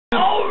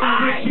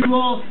you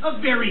all a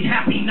very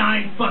happy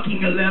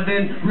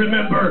 9/11.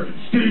 Remember,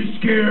 stay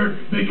scared,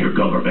 make your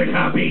government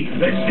happy,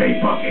 and stay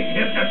fucking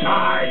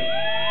hypnotized.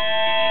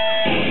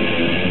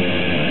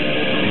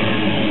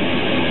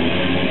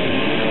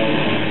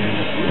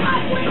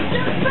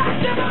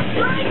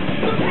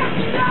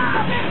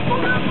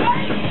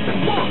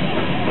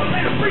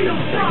 Freedom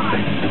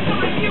fries,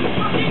 find you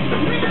fucking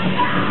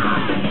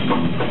realize.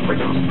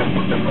 Wake up,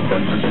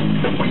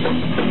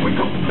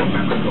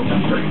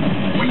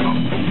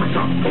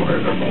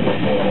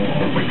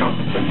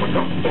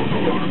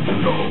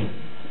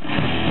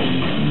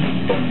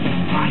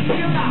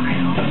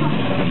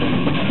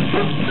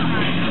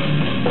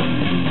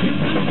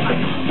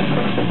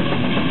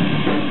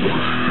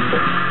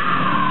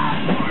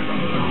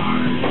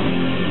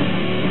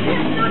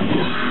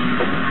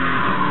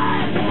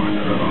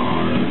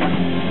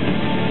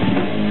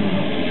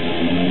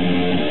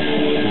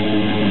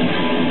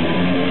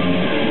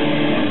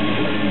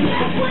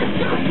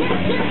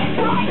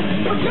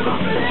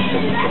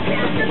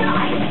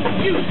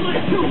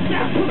 useless tools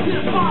that put to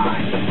the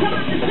fire.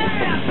 Time to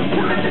stand,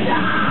 time to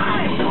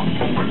die.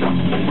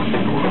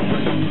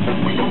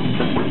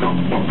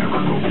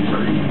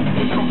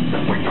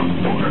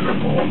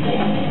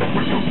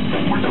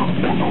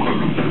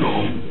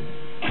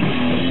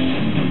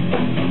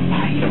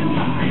 I am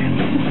lying.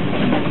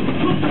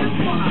 Put the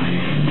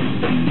fire.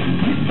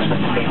 It's the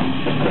fire.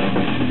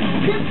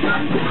 It's the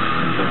time.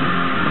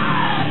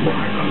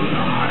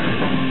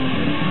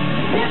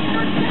 It's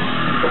the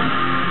time.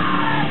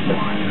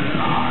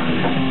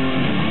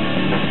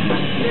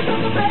 It's on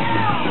the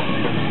bell.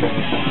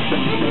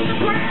 It's in the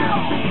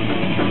ground.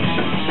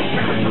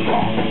 It's the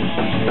ball.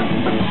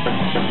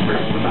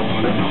 It's the ball.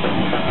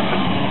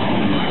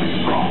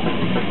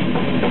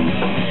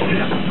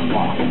 It's the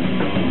ball.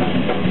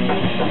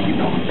 You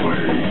know the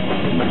way.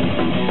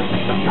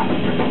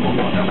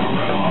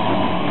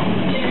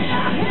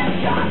 Yeah,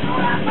 headshots on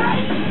that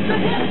face. The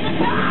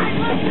hypnotized,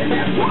 listen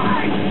and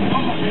play.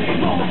 I'm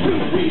able to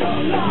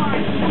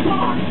realize.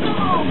 Upon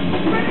some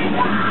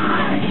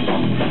realize.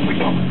 We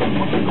don't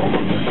ever go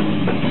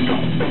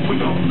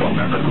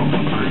to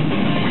sleep.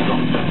 We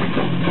don't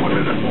put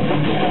it in the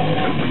wall.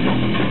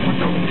 We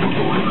don't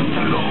go in the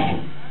middle.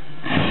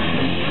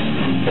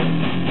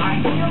 I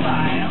feel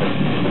alive.